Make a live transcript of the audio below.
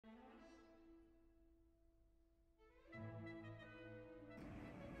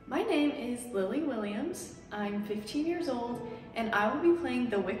My name is Lily Williams. I'm 15 years old and I will be playing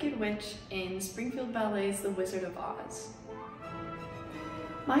the Wicked Witch in Springfield Ballet's The Wizard of Oz.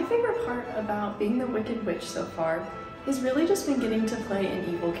 My favorite part about being the Wicked Witch so far has really just been getting to play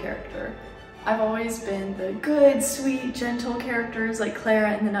an evil character. I've always been the good, sweet, gentle characters like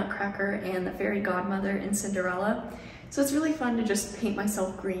Clara in the Nutcracker and the fairy godmother in Cinderella. So it's really fun to just paint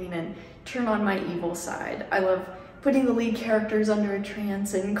myself green and turn on my evil side. I love putting the lead characters under a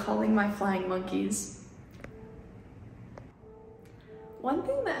trance and calling my flying monkeys. One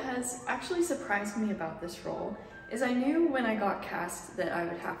thing that has actually surprised me about this role is I knew when I got cast that I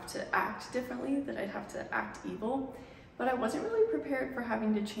would have to act differently, that I'd have to act evil, but I wasn't really prepared for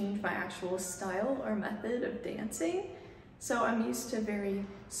having to change my actual style or method of dancing. So I'm used to very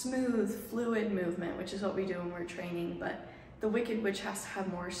smooth, fluid movement, which is what we do when we're training, but the Wicked Witch has to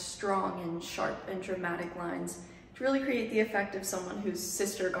have more strong and sharp and dramatic lines to really create the effect of someone whose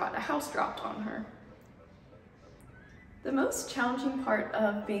sister got a house dropped on her. The most challenging part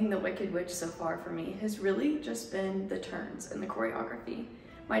of being the Wicked Witch so far for me has really just been the turns and the choreography.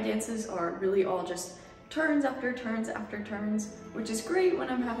 My dances are really all just turns after turns after turns, which is great when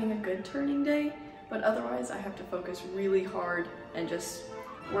I'm having a good turning day, but otherwise I have to focus really hard and just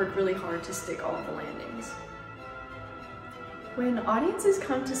work really hard to stick all the landings. When audiences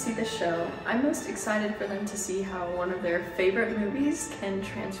come to see the show, I'm most excited for them to see how one of their favorite movies can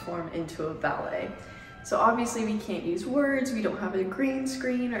transform into a ballet. So obviously we can't use words, we don't have a green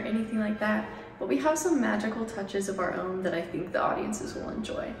screen or anything like that, but we have some magical touches of our own that I think the audiences will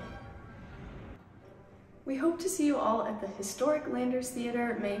enjoy. We hope to see you all at the historic Landers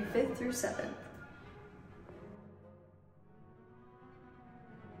Theater May 5th through 7th.